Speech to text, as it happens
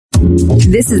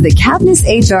This is the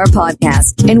cavnessHR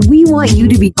podcast, and we want you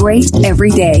to be great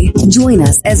every day. Join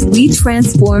us as we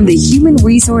transform the human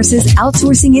resources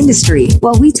outsourcing industry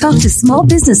while we talk to small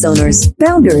business owners,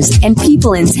 founders, and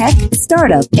people in tech,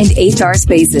 startup, and HR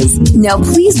spaces. Now,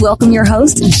 please welcome your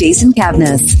host, Jason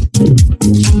Cavness.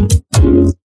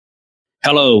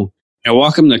 Hello, and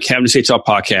welcome to the cavnessHR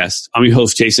podcast. I'm your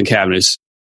host, Jason Cavness.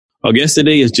 Our guest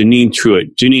today is Janine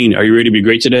Truitt. Janine, are you ready to be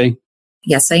great today?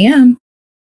 Yes, I am.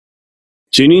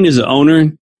 Janine is the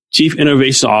owner, Chief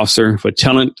Innovation Officer for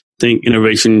Talent Think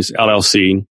Innovations,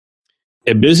 LLC,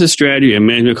 a business strategy and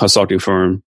management consulting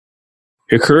firm.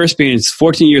 Her career spans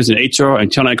 14 years in HR and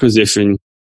talent acquisition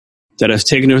that has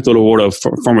taken her through the world of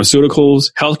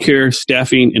pharmaceuticals, healthcare,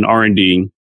 staffing, and R&D.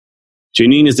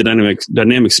 Janine is a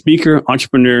dynamic speaker,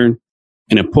 entrepreneur,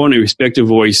 and important and respected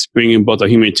voice, bringing both a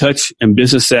human touch and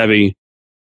business savvy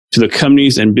to the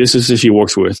companies and businesses she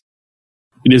works with.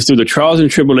 It is through the trials and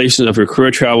tribulations of her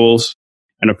career travels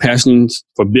and her passions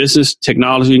for business,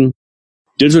 technology,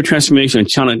 digital transformation, and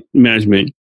talent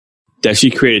management that she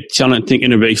created Talent Think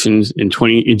Innovations in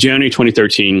January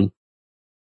 2013.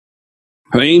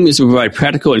 Her aim is to provide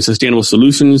practical and sustainable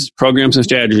solutions, programs, and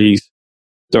strategies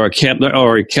that are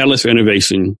a catalyst for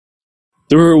innovation.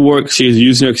 Through her work, she is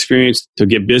using her experience to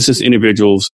get business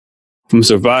individuals from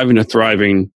surviving to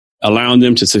thriving, allowing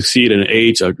them to succeed in an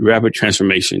age of rapid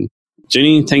transformation.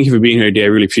 Janine, thank you for being here today. I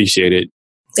really appreciate it.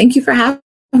 Thank you for having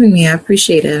me. I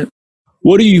appreciate it.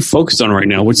 What are you focused on right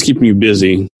now? What's keeping you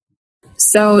busy?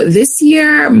 So this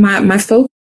year, my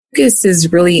focus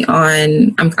is really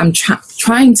on, I'm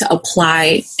trying to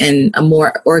apply a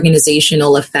more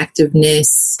organizational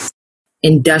effectiveness,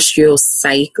 industrial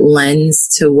psych lens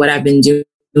to what I've been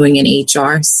doing in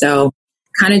HR. So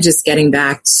kind of just getting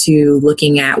back to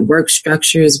looking at work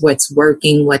structures, what's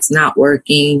working, what's not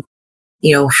working.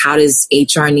 You know, how does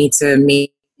HR need to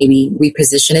maybe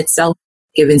reposition itself,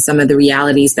 given some of the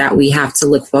realities that we have to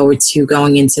look forward to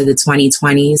going into the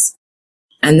 2020s?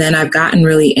 And then I've gotten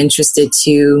really interested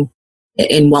too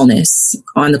in wellness,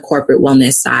 on the corporate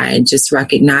wellness side, just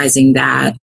recognizing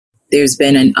that there's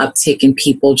been an uptick in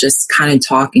people just kind of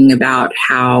talking about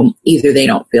how either they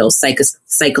don't feel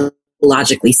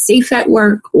psychologically safe at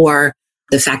work, or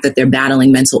the fact that they're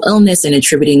battling mental illness and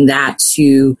attributing that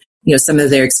to some of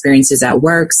their experiences at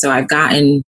work. So I've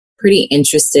gotten pretty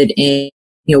interested in,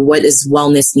 what does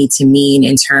wellness need to mean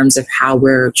in terms of how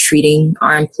we're treating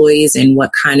our employees, and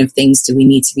what kind of things do we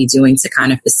need to be doing to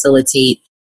kind of facilitate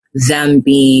them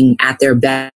being at their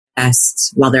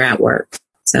best while they're at work.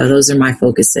 So those are my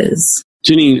focuses.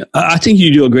 Janine, I think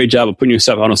you do a great job of putting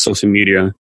yourself out on social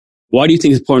media. Why do you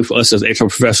think it's important for us as HR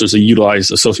professionals to utilize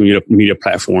the social media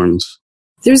platforms?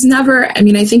 I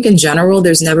think in general,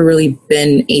 there's never really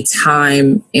been a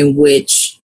time in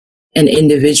which an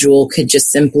individual could just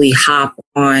simply hop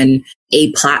on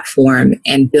a platform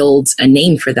and build a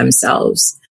name for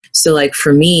themselves. So like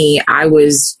for me, I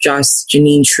was just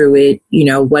Janine Truitt,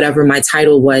 whatever my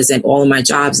title was at all of my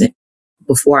jobs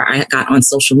before I got on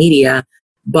social media.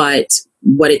 But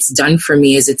what it's done for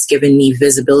me is it's given me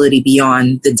visibility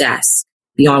beyond the desk,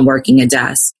 beyond working a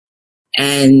desk.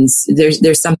 And there's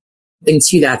something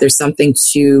to that. There's something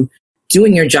to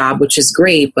doing your job, which is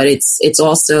great, but it's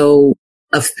also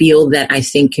a field that I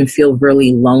think can feel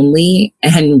really lonely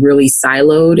and really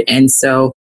siloed. And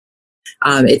so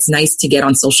it's nice to get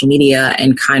on social media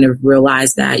and kind of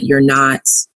realize that you're not,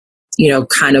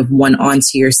 kind of one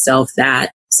onto yourself,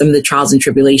 that some of the trials and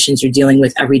tribulations you're dealing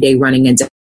with every day running a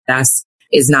desk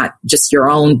is not just your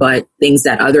own, but things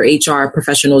that other HR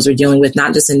professionals are dealing with,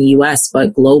 not just in the US,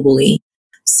 but globally.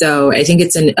 So I think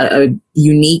it's a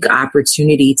unique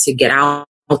opportunity to get out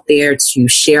there, to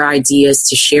share ideas,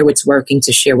 to share what's working,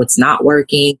 to share what's not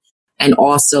working, and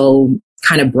also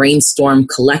kind of brainstorm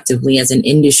collectively as an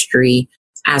industry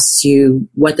as to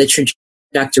what the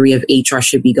trajectory of HR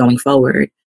should be going forward.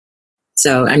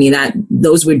 So,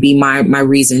 those would be my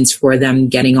reasons for them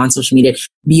getting on social media,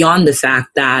 beyond the fact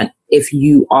that if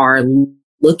you are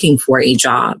looking for a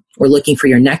job or looking for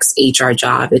your next HR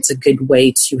job, it's a good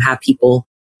way to have people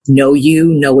know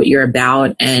what you're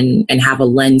about, and have a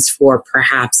lens for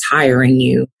perhaps hiring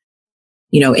you,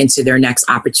 into their next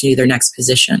opportunity, their next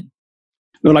position.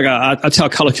 I tell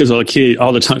college kids all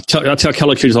the time. I tell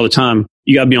college kids all the time,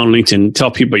 you got to be on LinkedIn. Tell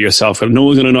people yourself. No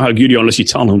one's going to know how good you are unless you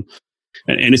tell them.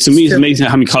 And to me, it's amazing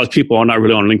how many college people are not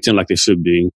really on LinkedIn like they should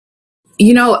be.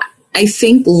 I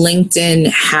think LinkedIn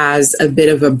has a bit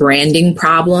of a branding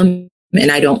problem,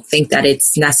 and I don't think that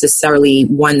it's necessarily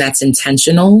one that's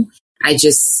intentional. I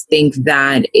just think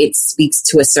that it speaks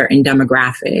to a certain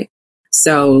demographic.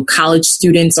 So college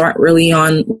students aren't really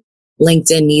on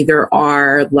LinkedIn neither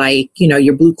are like,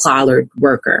 your blue collar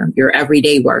worker, your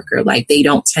everyday worker. Like they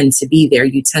don't tend to be there.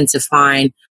 You tend to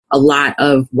find a lot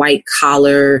of white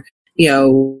collar,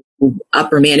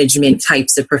 upper management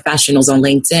types of professionals on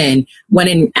LinkedIn, when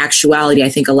in actuality, I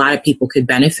think a lot of people could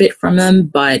benefit from them.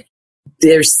 But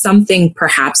there's something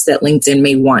perhaps that LinkedIn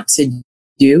may want to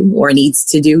do or needs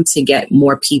to do to get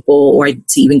more people or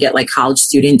to even get like college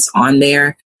students on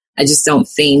there. I just don't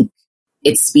think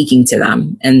it's speaking to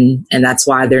them. And that's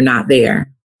why they're not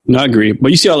there. No, I agree.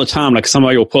 But you see all the time, like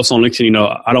somebody will post on LinkedIn,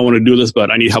 I don't want to do this, but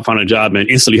I need help find a job. And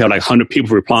instantly have like 100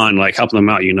 people replying, like helping them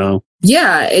out,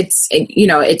 Yeah,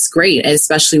 it's great,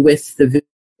 especially with the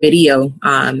video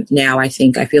now. I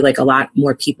feel like a lot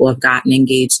more people have gotten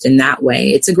engaged in that way.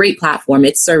 It's a great platform.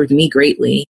 It served me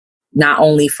greatly, not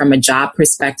only from a job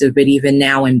perspective, but even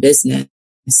now in business.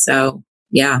 So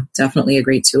yeah, definitely a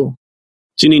great tool.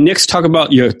 Janine, next talk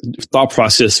about your thought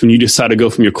process when you decide to go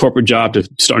from your corporate job to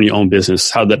starting your own business.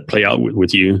 How did that play out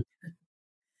with you?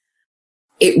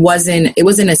 It wasn't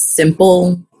a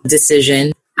simple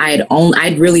decision.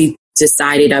 I'd really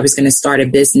decided I was going to start a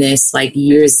business like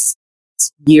years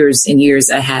and years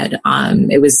ahead.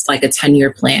 It was like a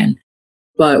 10-year plan.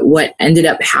 But what ended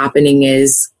up happening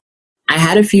is I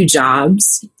had a few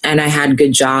jobs and I had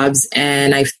good jobs,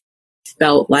 and I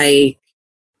felt like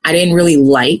I didn't really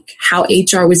like how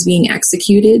HR was being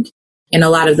executed in a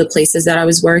lot of the places that I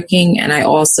was working. And I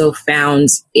also found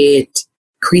it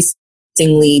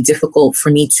increasingly difficult for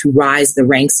me to rise the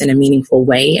ranks in a meaningful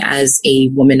way as a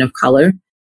woman of color.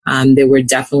 There were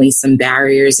definitely some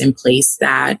barriers in place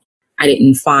that I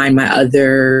didn't find my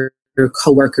other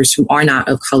coworkers who are not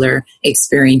of color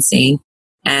experiencing.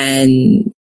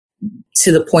 And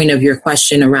to the point of your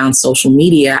question around social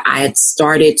media, I had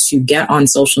started to get on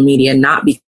social media, not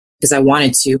because I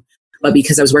wanted to, but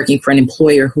because I was working for an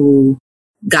employer who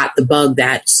got the bug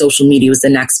that social media was the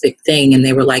next big thing. And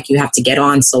they were like, you have to get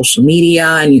on social media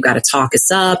and you got to talk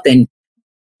us up and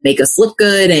make us look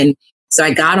good. And so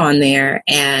I got on there,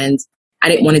 and I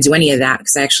didn't want to do any of that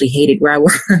because I actually hated where I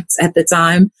worked at the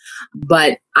time.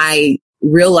 But I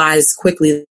realized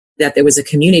quickly that there was a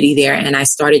community there, and I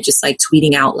started just like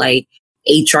tweeting out like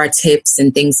HR tips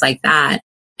and things like that.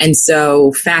 And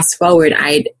so fast forward,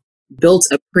 I'd built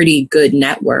a pretty good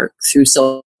network through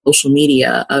social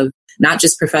media of not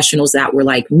just professionals that were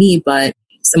like me, but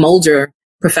some older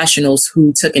professionals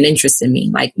who took an interest in me,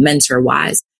 like mentor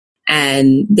wise.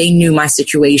 And they knew my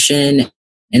situation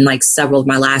in like several of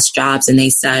my last jobs. And they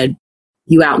said,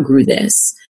 you outgrew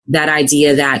this. That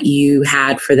idea that you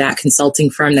had for that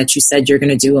consulting firm that you said you're going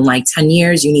to do in like 10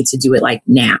 years, you need to do it like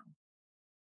now.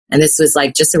 And this was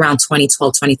like just around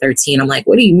 2012, 2013. I'm like,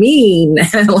 what do you mean?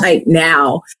 Like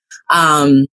now?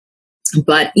 But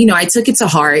I took it to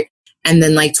heart. And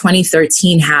then like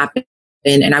 2013 happened,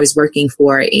 and I was working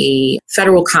for a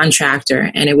federal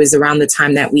contractor, and it was around the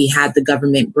time that we had the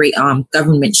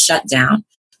government shutdown.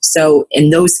 So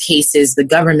in those cases, the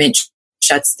government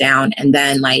shuts down, and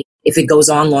then like if it goes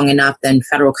on long enough, then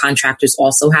federal contractors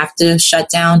also have to shut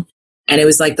down. And it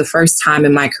was like the first time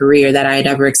in my career that I had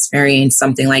ever experienced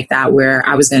something like that, where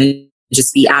I was going to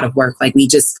just be out of work. Like we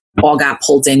just all got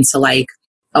pulled into like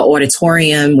an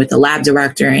auditorium with the lab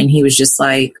director, and he was just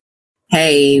like,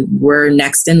 hey, we're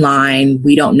next in line.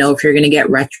 We don't know if you're going to get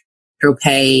retro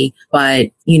pay, but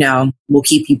we'll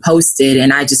keep you posted.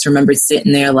 And I just remember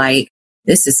sitting there like,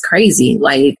 this is crazy.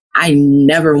 Like I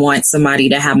never want somebody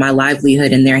to have my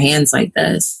livelihood in their hands like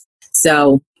this.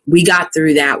 So we got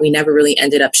through that. We never really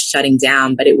ended up shutting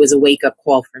down, but it was a wake up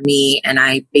call for me. And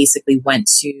I basically went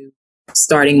to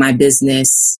starting my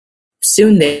business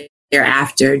soon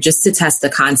thereafter, just to test the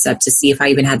concept to see if I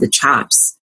even had the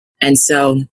chops. And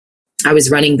so I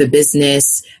was running the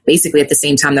business basically at the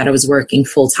same time that I was working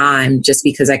full time, just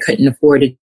because I couldn't afford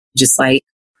to just like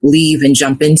leave and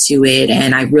jump into it.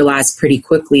 And I realized pretty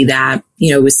quickly that,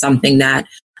 it was something that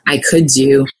I could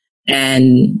do,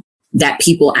 and that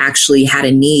people actually had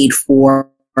a need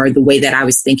for the way that I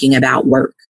was thinking about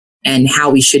work and how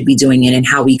we should be doing it and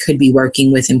how we could be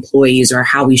working with employees, or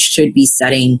how we should be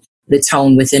setting the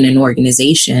tone within an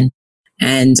organization.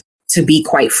 And to be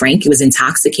quite frank, it was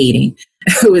intoxicating.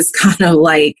 It was kind of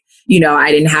like,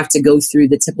 I didn't have to go through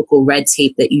the typical red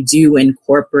tape that you do in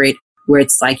corporate, where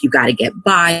it's like, you got to get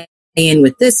buy-in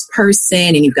with this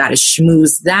person and you've got to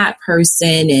schmooze that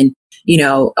person. And,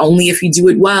 only if you do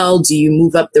it well, do you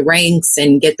move up the ranks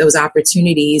and get those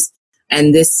opportunities.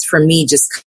 And this, for me,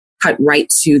 just cut right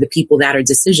to the people that are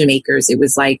decision makers. It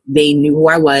was like, they knew who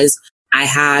I was. I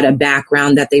had a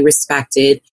background that they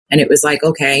respected. And it was like,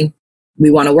 okay, we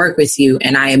want to work with you.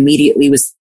 And I immediately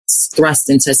was thrust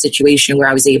into a situation where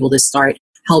I was able to start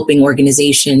helping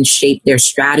organizations shape their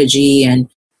strategy and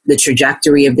the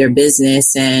trajectory of their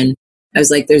business. And I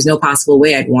was like, there's no possible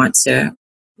way I'd want to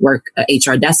work a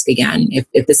HR desk again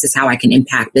if this is how I can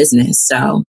impact business.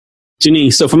 So,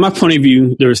 Janine, so from my point of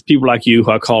view, there's people like you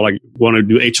who I call like want to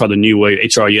do HR the new way,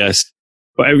 HR yes.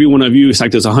 For every one of you, it's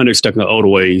like there's 100 stuck in the old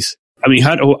ways. I mean,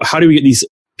 how do we get these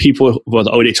people with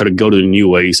the old HR to go to the new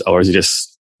ways, or is it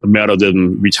just a matter of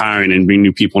them retiring and bring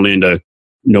new people in to,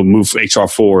 move HR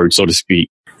forward, so to speak?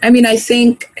 I mean, I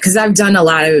think because I've done a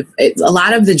lot of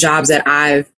the jobs that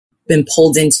I've been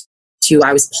pulled into,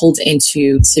 I was pulled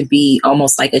into to be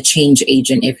almost like a change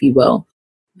agent, if you will.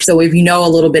 So if you know a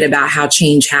little bit about how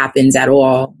change happens at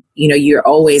all, you're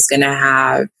always going to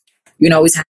have,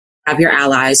 have your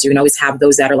allies. You're going to always have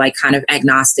those that are like kind of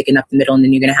agnostic and up the middle, and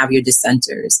then you're going to have your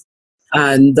dissenters.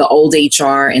 The old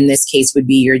HR in this case would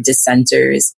be your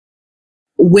dissenters.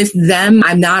 With them,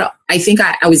 I think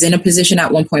I was in a position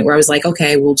at one point where I was like,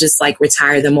 okay, we'll just like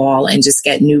retire them all and just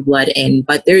get new blood in.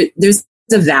 But there's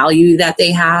the value that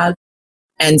they have.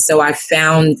 And so I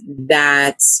found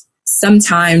that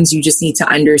sometimes you just need to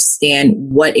understand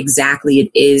what exactly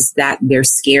it is that they're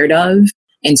scared of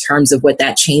in terms of what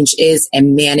that change is,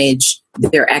 and manage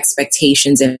their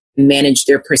expectations and manage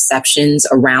their perceptions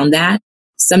around that.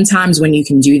 Sometimes when you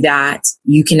can do that,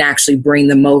 you can actually bring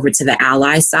them over to the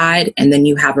ally side, and then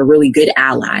you have a really good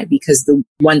ally, because the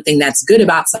one thing that's good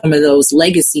about some of those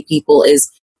legacy people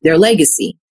is their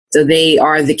legacy. So they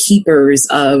are the keepers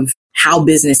of how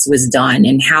business was done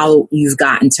and how you've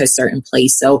gotten to a certain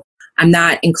place. So I'm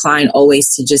not inclined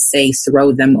always to just say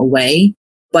throw them away.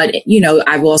 But,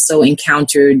 I've also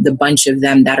encountered the bunch of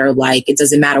them that are like, it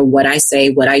doesn't matter what I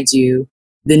say, what I do.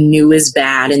 The new is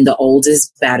bad and the old is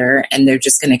better. And they're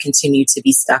just going to continue to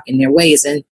be stuck in their ways.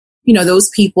 And, those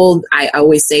people, I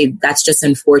always say that's just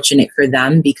unfortunate for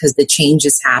them, because the change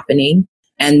is happening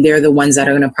and they're the ones that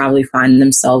are going to probably find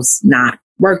themselves not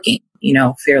working,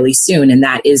 fairly soon. And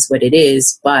that is what it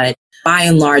is. But by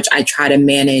and large, I try to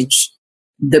manage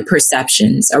the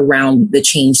perceptions around the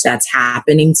change that's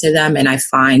happening to them. And I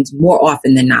find more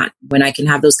often than not, when I can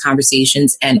have those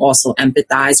conversations and also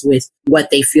empathize with what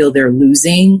they feel they're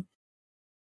losing,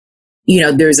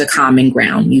 there's a common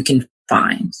ground you can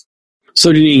find.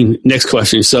 So Janine, next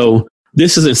question. So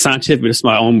this isn't scientific, but it's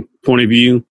my own point of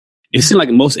view. It seems like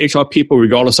most HR people,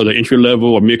 regardless of the entry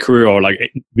level or mid-career or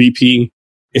like VP,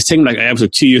 it's taking like an average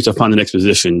of 2 years to find the next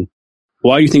position.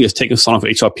 Why do you think it's taking so long for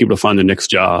HR people to find the next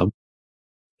job?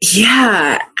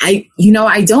 Yeah, I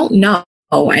don't know.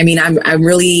 I mean,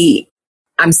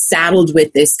 I'm saddled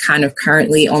with this kind of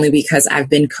currently only because I've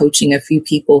been coaching a few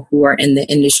people who are in the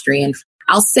industry. And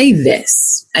I'll say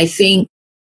this, I think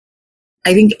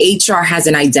HR has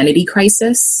an identity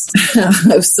crisis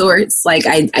of sorts. Like,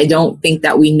 I don't think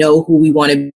that we know who we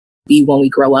want to be when we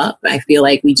grow up. I feel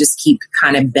like we just keep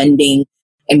kind of bending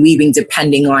and weaving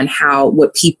depending on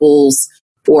what people's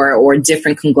or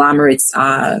different conglomerates'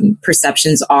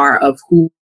 perceptions are of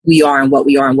who we are and what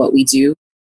we do.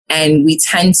 And we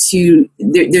tend to,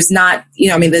 there's not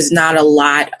a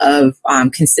lot of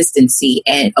consistency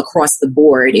and across the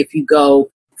board. If you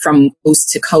go from coast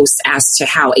to coast as to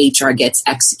how HR gets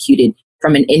executed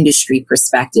from an industry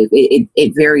perspective,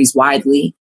 it varies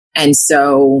widely. And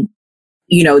so,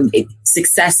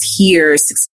 success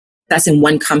in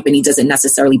one company doesn't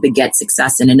necessarily beget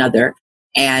success in another.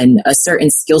 And a certain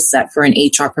skill set for an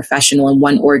HR professional in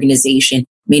one organization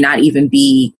may not even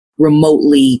be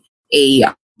remotely a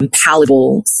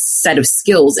palatable set of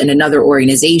skills in another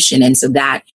organization. And so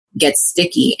that gets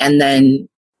sticky. And then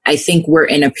I think we're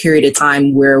in a period of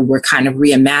time where we're kind of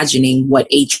reimagining what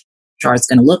HR is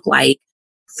going to look like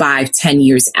 5-10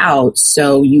 years out.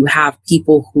 So you have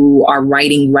people who are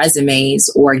writing resumes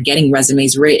or getting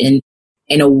resumes written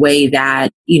in a way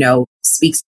that,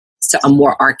 speaks to a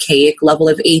more archaic level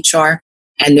of HR,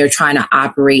 and they're trying to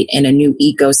operate in a new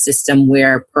ecosystem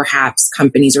where perhaps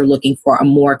companies are looking for a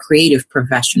more creative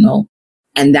professional,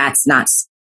 and that's not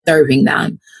serving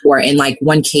them. Or in like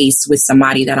one case with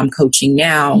somebody that I'm coaching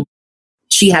now,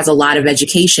 she has a lot of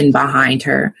education behind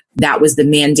her. That was the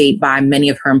mandate by many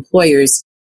of her employers.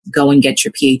 Go and get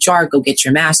your PhD, go get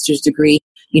your master's degree.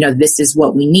 This is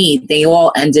what we need. They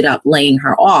all ended up laying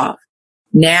her off.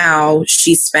 Now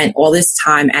she spent all this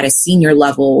time at a senior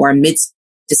level or mid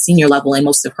to senior level in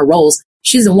most of her roles.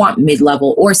 She doesn't want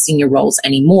mid-level or senior roles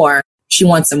anymore. She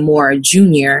wants a more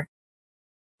junior.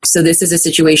 So this is a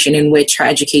situation in which her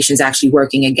education is actually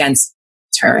working against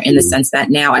her in the sense that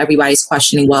now everybody's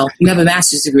questioning, well, you have a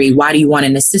master's degree. Why do you want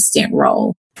an assistant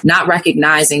role? Not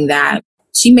recognizing that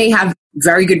she may have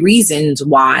very good reasons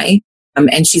why,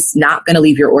 and she's not going to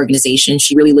leave your organization.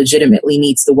 She really legitimately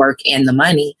needs the work and the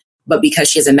money. But because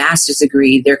she has a master's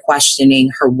degree, they're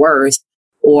questioning her worth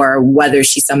or whether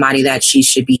she's somebody that she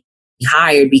should be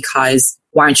hired because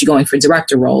why aren't you going for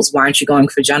director roles? Why aren't you going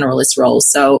for generalist roles?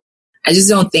 So I just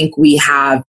don't think we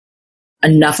have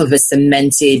enough of a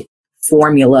cemented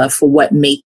formula for what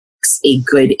makes a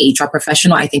good HR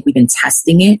professional. I think we've been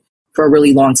testing it for a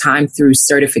really long time through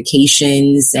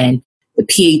certifications and the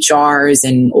PHRs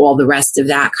and all the rest of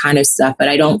that kind of stuff. But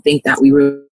I don't think that we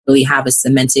really have a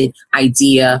cemented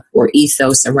idea or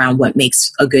ethos around what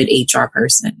makes a good HR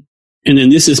person. And then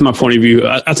this is my point of view.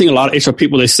 I think a lot of HR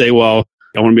people, they say, well,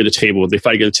 I want to be at the table. They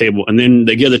fight to get at the table. And then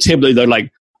they get at the table. They're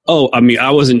like, oh, I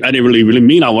didn't really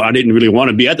mean I didn't really want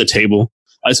to be at the table.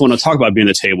 I just want to talk about being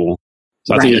at the table.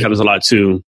 So I think that happens a lot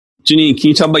too. Janine, can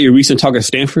you talk about your recent talk at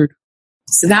Stanford?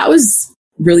 So that was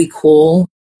really cool.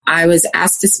 I was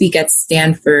asked to speak at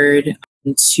Stanford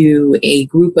to a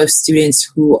group of students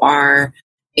who are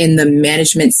in the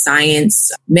management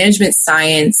science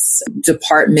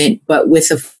department, but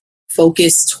with a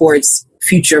focus towards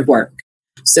future work.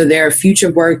 So their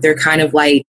future work, they're kind of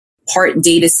like part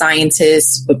data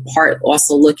scientists, but part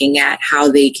also looking at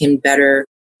how they can better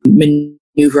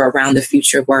maneuver around the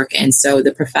future work. And so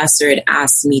the professor had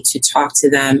asked me to talk to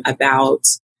them about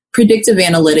predictive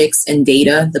analytics and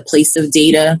data, the place of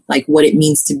data, like what it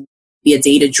means to be a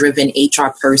data-driven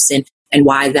HR person and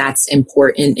why that's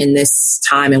important in this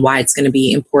time and why it's going to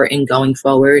be important going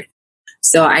forward.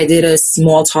 So I did a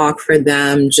small talk for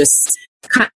them, just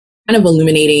kind of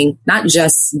illuminating not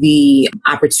just the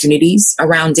opportunities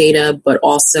around data, but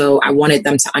also I wanted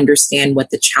them to understand what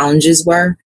the challenges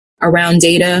were around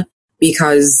data,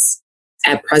 because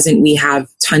at present we have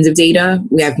tons of data.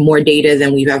 We have more data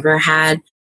than we've ever had.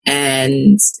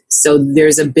 And so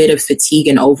there's a bit of fatigue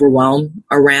and overwhelm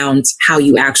around how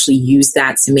you actually use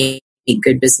that to make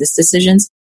good business decisions.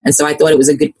 And so I thought it was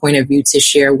a good point of view to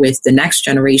share with the next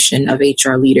generation of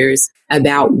HR leaders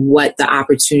about what the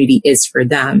opportunity is for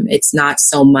them. It's not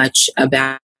so much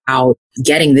about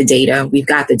getting the data. We've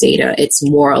got the data. It's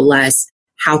more or less,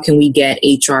 how can we get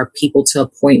HR people to a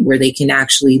point where they can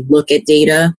actually look at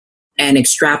data and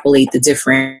extrapolate the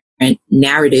different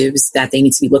narratives that they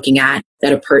need to be looking at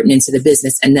that are pertinent to the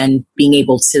business, and then being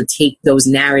able to take those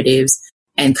narratives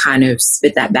and kind of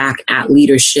spit that back at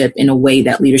leadership in a way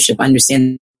that leadership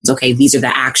understands, okay, these are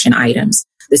the action items.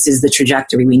 This is the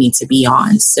trajectory we need to be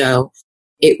on. So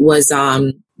it was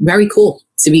very cool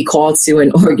to be called to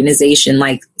an organization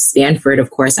like Stanford. Of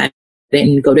course, I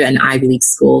didn't go to an Ivy League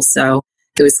school, so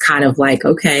it was kind of like,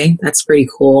 okay, that's pretty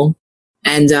cool.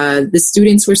 And the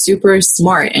students were super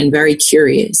smart and very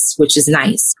curious, which is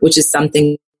nice, which is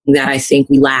something that I think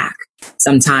we lack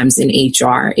sometimes in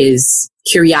HR is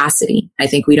curiosity. I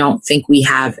think we don't think we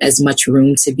have as much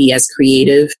room to be as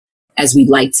creative as we'd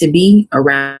like to be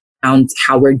around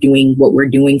how we're doing what we're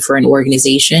doing for an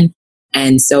organization.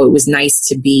 And so it was nice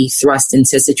to be thrust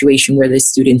into a situation where the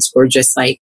students were just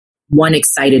like, one,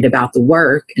 excited about the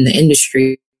work and the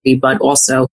industry, but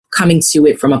also coming to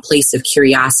it from a place of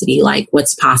curiosity, like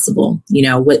what's possible,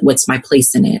 what's my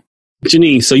place in it.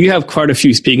 Janine, so you have quite a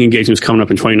few speaking engagements coming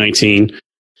up in 2019.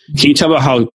 Can you tell about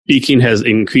how speaking has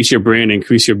increased your brand,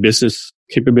 increased your business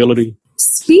capability?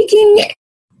 Speaking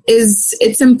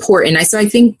it's important. So I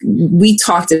think we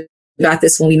talked about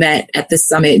this when we met at the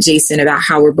summit, Jason, about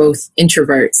how we're both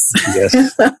introverts.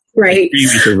 Yes. Right.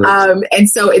 And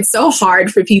so it's so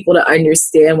hard for people to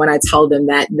understand when I tell them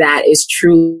that is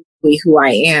truly who I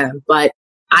am. But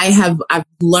I've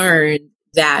learned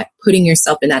that putting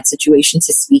yourself in that situation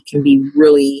to speak can be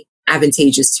really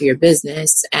advantageous to your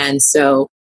business. And so,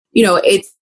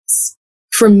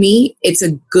 for me, it's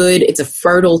a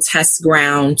fertile test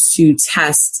ground to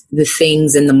test the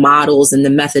things and the models and the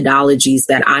methodologies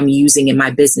that I'm using in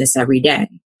my business every day.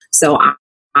 So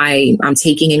I'm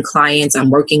taking in clients,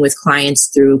 I'm working with clients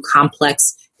through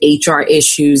complex HR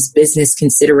issues, business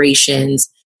considerations.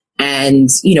 And,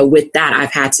 with that,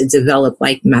 I've had to develop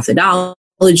like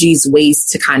methodologies, ways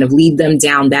to kind of lead them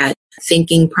down that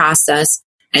thinking process.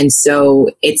 And so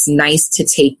it's nice to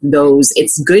take those.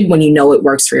 It's good when you know it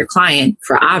works for your client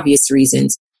for obvious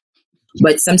reasons.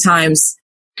 But sometimes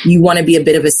you want to be a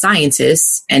bit of a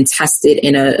scientist and test it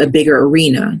in a bigger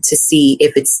arena to see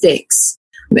if it sticks.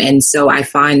 And so I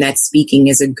find that speaking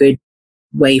is a good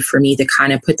way for me to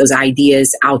kind of put those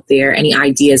ideas out there, any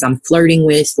ideas I'm flirting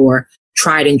with or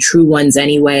tried and true ones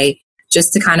anyway,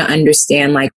 just to kind of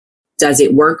understand, like, does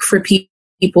it work for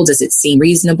people? Does it seem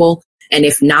reasonable? And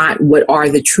if not, what are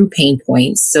the true pain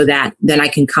points so that then I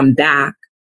can come back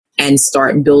and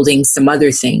start building some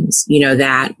other things,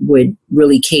 that would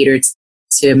really cater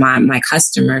to my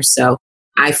customers. So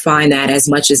I find that as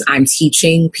much as I'm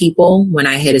teaching people when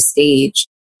I hit a stage,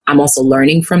 I'm also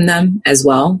learning from them as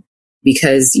well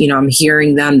because, I'm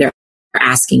hearing them. They're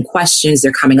asking questions.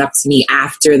 They're coming up to me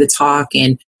after the talk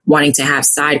and wanting to have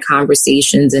side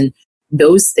conversations. And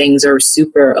those things are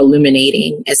super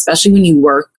illuminating, especially when you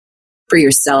work for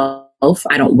yourself.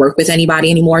 I don't work with anybody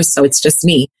anymore. So it's just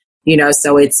me,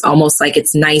 so it's almost like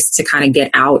it's nice to kind of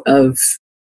get out of,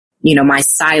 my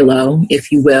silo,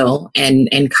 if you will, and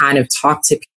kind of talk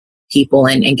to people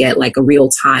and get like a real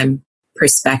time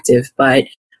perspective. But,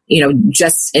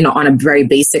 just on a very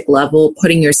basic level,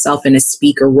 putting yourself in a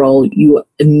speaker role, you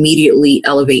immediately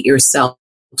elevate yourself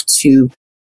to,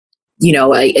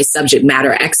 a subject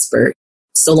matter expert,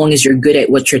 so long as you're good at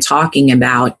what you're talking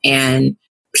about. And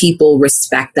people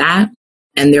respect that.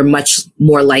 And they're much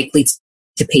more likely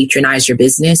to patronize your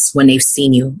business when they've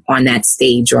seen you on that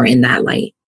stage or in that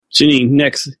light. Janine,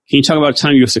 next, can you talk about a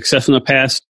time you were successful in the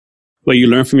past, where you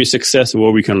learned from your success and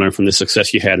where we can learn from the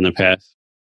success you had in the past?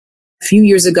 A few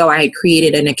years ago, I had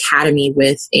created an academy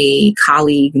with a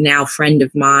colleague, now friend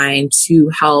of mine, to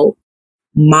help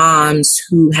moms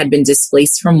who had been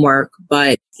displaced from work,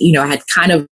 but, had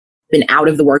kind of been out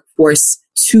of the workforce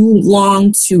too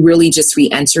long to really just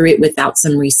re-enter it without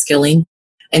some reskilling.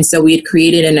 And so we had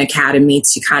created an academy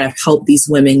to kind of help these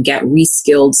women get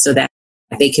reskilled so that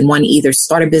they can, one, either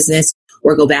start a business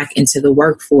or go back into the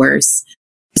workforce.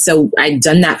 So I'd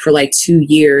done that for like 2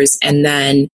 years. And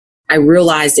then I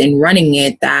realized in running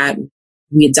it that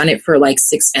we had done it for like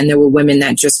 6, and there were women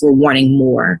that just were wanting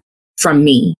more from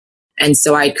me. And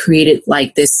so I created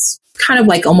like this kind of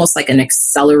like almost like an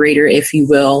accelerator, if you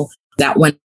will, that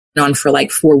went on for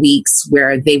like 4 weeks,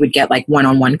 where they would get like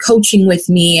one-on-one coaching with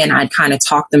me, and I'd kind of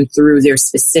talk them through their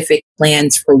specific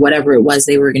plans for whatever it was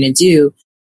they were going to do.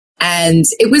 And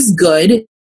it was good,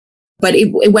 but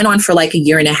it went on for like 1.5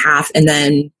 years, and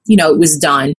then, it was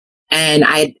done. And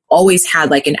I always had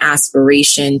like an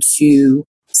aspiration to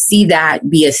see that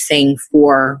be a thing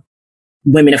for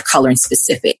women of color in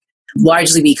specific,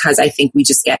 largely because I think we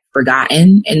just get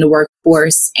forgotten in the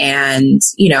workforce. And,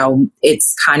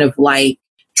 it's kind of like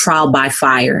trial by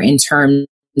fire in terms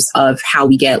of how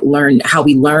we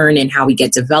learn and how we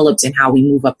get developed and how we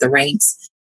move up the ranks.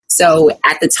 So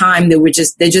at the time, there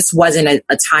just wasn't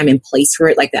a time and place for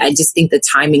it. Like I just think the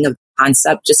timing of the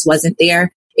concept just wasn't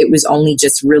there. It was only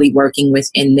just really working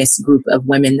within this group of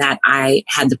women that I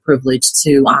had the privilege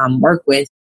to work with.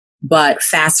 But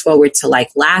fast forward to like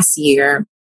last year,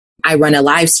 I run a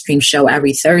live stream show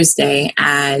every Thursday,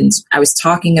 and I was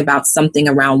talking about something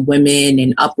around women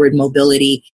and upward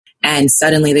mobility. And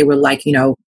suddenly they were like,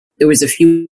 there was a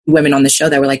few women on the show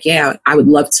that were like, yeah, I would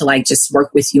love to like just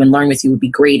work with you and learn with you. It would be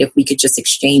great if we could just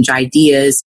exchange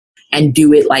ideas and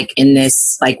do it like in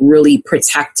this like really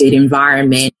protected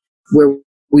environment where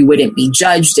we wouldn't be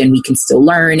judged and we can still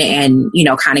learn and,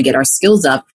 kind of get our skills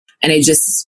up. And it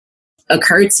just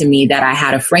occurred to me that I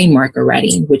had a framework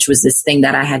already, which was this thing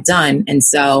that I had done. And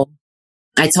so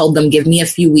I told them, give me a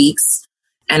few weeks.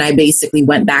 And I basically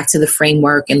went back to the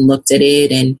framework and looked at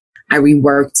it, and I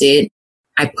reworked it.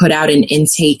 I put out an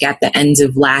intake at the end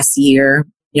of last year,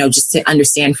 just to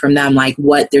understand from them like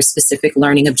what their specific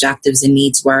learning objectives and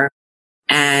needs were.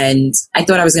 And I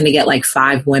thought I was going to get like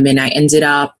 5 women. I ended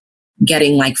up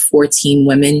getting like 14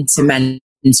 women to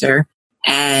mentor,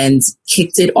 and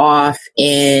kicked it off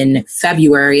in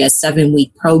February, a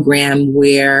 7-week program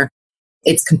where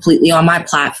it's completely on my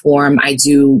platform. I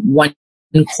do one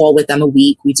call with them a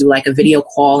week. We do like a video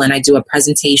call, and I do a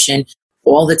presentation.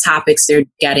 All the topics they're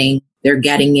getting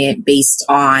it based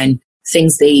on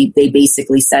things they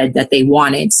basically said that they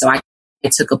wanted. So I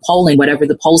took a poll, and whatever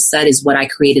the poll said is what I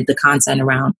created the content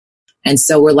around. And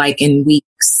so we're like in week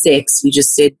 6, we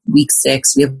just did week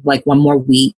 6. We have like one more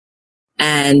week.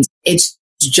 And it's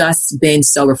just been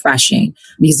so refreshing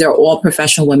because they're all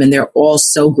professional women. They're all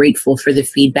so grateful for the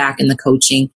feedback and the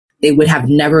coaching. They would have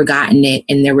never gotten it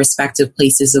in their respective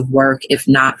places of work if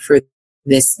not for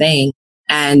this thing.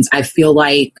 And I feel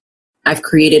like I've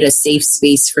created a safe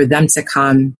space for them to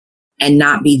come and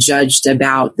not be judged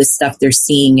about the stuff they're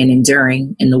seeing and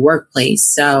enduring in the workplace.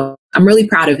 So I'm really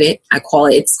proud of it.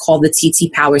 It's called the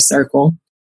TT Power Circle.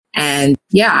 And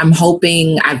yeah, I'm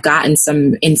hoping I've gotten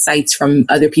some insights from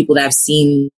other people that have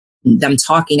seen them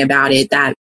talking about it,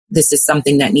 that this is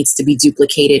something that needs to be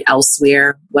duplicated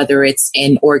elsewhere, whether it's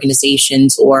in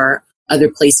organizations or other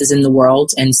places in the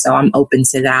world. And so I'm open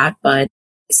to that. But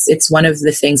it's one of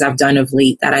the things I've done of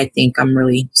late that I think I'm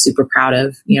really super proud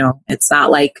of. It's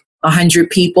not like 100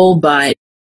 people, but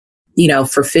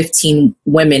for 15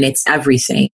 women, it's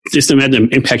everything. Just imagine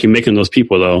the impact you're making on those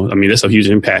people, though. I mean, that's a huge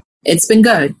impact. It's been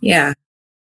good. Yeah.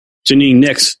 Janine,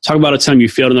 next, talk about a time you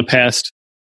failed in the past,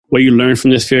 what you learned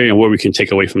from this failure, and what we can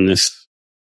take away from this.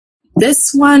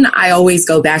 This one I always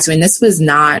go back to, and this was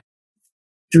not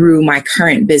through my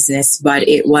current business, but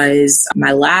it was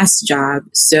my last job.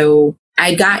 So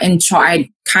I'd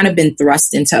kind of been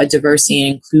thrust into a diversity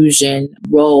and inclusion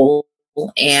role,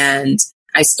 and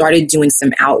I started doing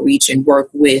some outreach and work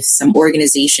with some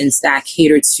organizations that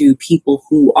cater to people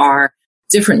who are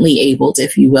differently abled,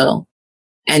 if you will.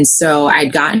 And so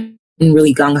I'd gotten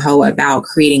really gung-ho about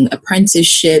creating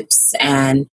apprenticeships,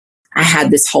 and I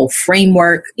had this whole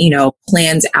framework,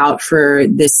 planned out for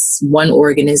this one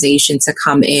organization to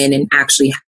come in and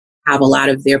actually have a lot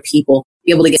of their people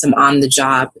be able to get some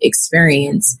on-the-job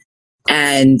experience.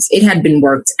 And it had been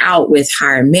worked out with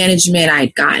higher management.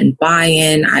 I'd gotten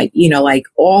buy-in.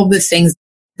 All the things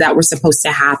that were supposed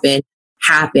to happen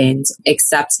happened,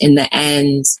 except in the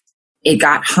end, it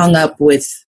got hung up with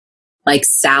like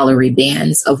salary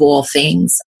bands of all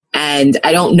things. And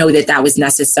I don't know that that was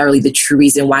necessarily the true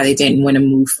reason why they didn't want to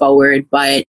move forward,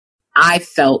 but I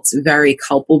felt very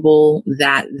culpable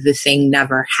that the thing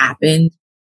never happened,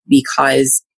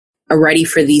 because already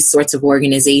for these sorts of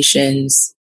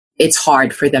organizations, it's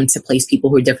hard for them to place people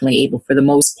who are differently able. For the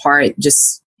most part,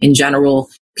 just in general,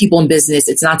 people in business,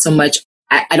 it's not so much,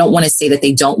 I don't want to say that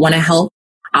they don't want to help.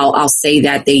 I'll say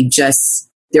that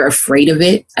they're afraid of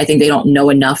it. I think they don't know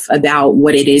enough about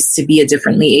what it is to be a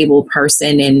differently able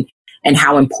person and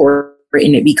how important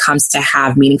it becomes to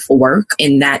have meaningful work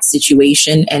in that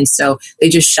situation. And so they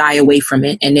just shy away from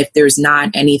it. And if there's not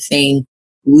anything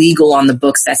legal on the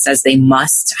books that says they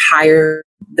must hire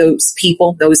those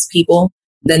people,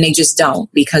 then they just don't,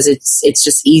 because it's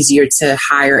just easier to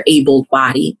hire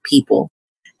able-bodied people.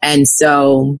 And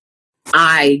so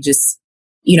I just,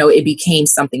 it became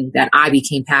something that I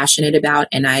became passionate about,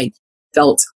 and I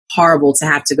felt horrible to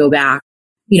have to go back,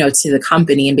 to the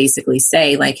company and basically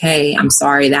say like, hey, I'm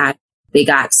sorry that they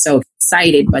got so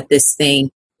excited, but this thing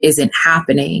isn't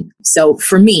happening. So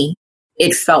for me,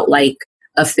 it felt like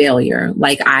a failure.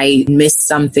 Like I missed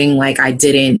something, like I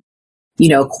didn't,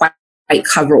 quite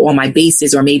cover all my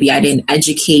bases, or maybe I didn't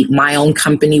educate my own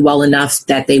company well enough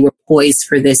that they were poised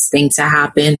for this thing to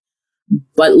happen.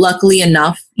 But luckily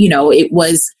enough,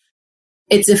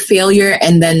 it's a failure.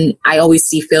 And then I always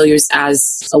see failures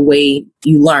as a way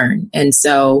you learn. And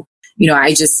so,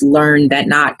 I just learned that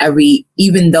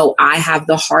even though I have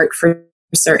the heart for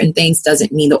certain things,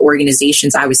 doesn't mean the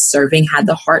organizations I was serving had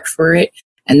the heart for it.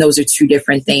 And those are two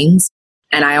different things.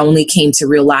 And I only came to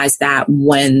realize that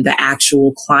when the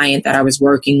actual client that I was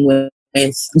working with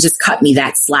just cut me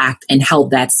that slack and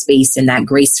held that space and that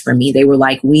grace for me. They were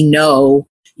like, we know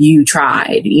you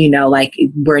tried,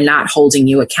 we're not holding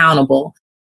you accountable.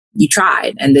 You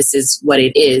tried, and this is what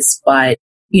it is. But,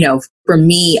 for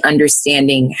me,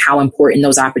 understanding how important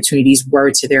those opportunities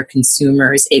were to their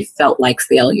consumers, it felt like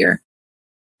failure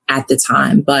at the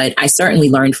time, but I certainly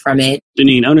learned from it.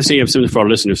 Janine, I understand you have something for our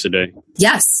listeners today.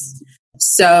 Yes.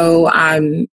 So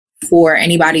for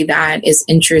anybody that is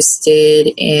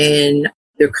interested in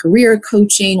their career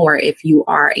coaching, or if you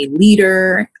are a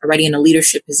leader already in a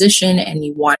leadership position and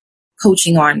you want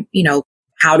coaching on,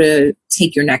 how to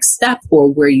take your next step,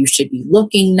 or where you should be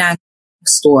looking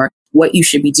next, or what you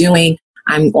should be doing,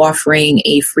 I'm offering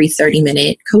a free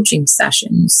 30-minute coaching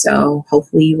session. So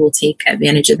hopefully you will take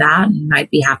advantage of that, and I'd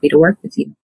be happy to work with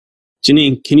you.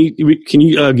 Janine, can you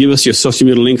give us your social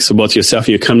media links about yourself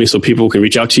and your company so people can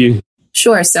reach out to you?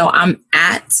 Sure. So I'm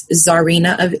at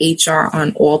Czarina of HR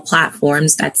on all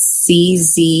platforms. That's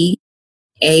CZARINA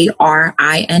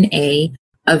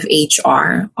of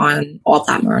HR on all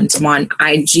platforms. I'm on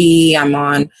IG. I'm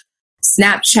on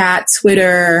Snapchat,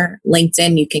 Twitter,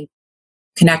 LinkedIn. You can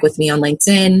connect with me on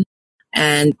LinkedIn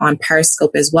and on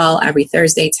Periscope as well every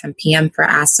Thursday, 10 p.m. for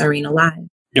Ask Czarina Live.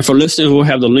 And for listeners, we'll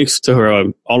have the links to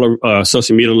her, all her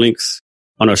social media links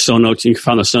on our show notes. You can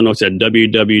find the show notes at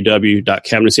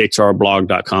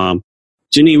www.cavnessHRblog.com.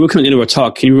 Janine, we're coming into our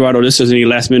talk. Can you provide our listeners any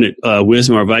last minute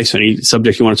wisdom or advice on any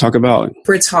subject you want to talk about? If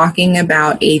we're talking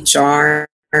about HR,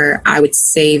 I would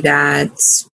say that,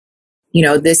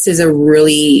 this is a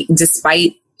really,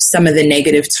 despite some of the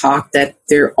negative talk that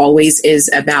there always is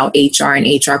about HR and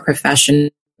HR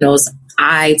professionals,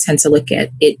 I tend to look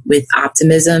at it with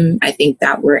optimism. I think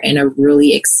that we're in a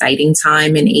really exciting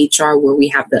time in HR where we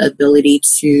have the ability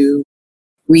to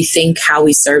rethink how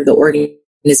we serve the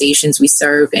organizations we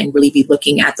serve and really be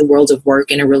looking at the world of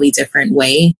work in a really different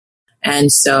way.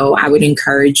 And so I would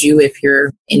encourage you, if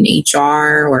you're in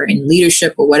HR or in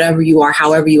leadership or whatever you are,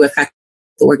 however you affect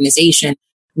the organization,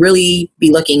 really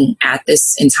be looking at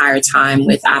this entire time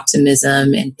with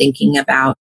optimism and thinking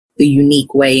about the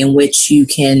unique way in which you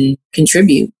can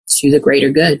contribute to the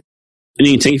greater good.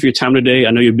 Janine, thank you for your time today.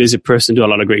 I know you're a busy person, do a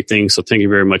lot of great things. So thank you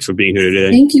very much for being here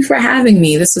today. Thank you for having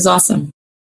me. This was awesome.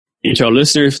 And to our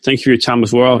listeners, thank you for your time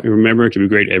as well. And remember to be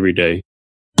great every day.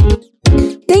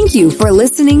 Thank you for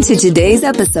listening to today's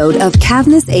episode of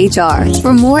cavnessHR.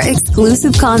 For more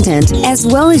exclusive content, as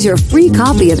well as your free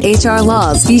copy of HR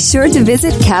Laws, be sure to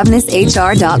visit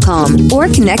cavnesshr.com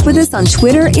or connect with us on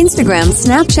Twitter, Instagram,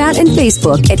 Snapchat, and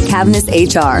Facebook at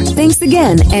cavnessHR. Thanks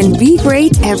again, and be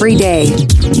great every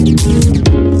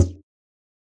day.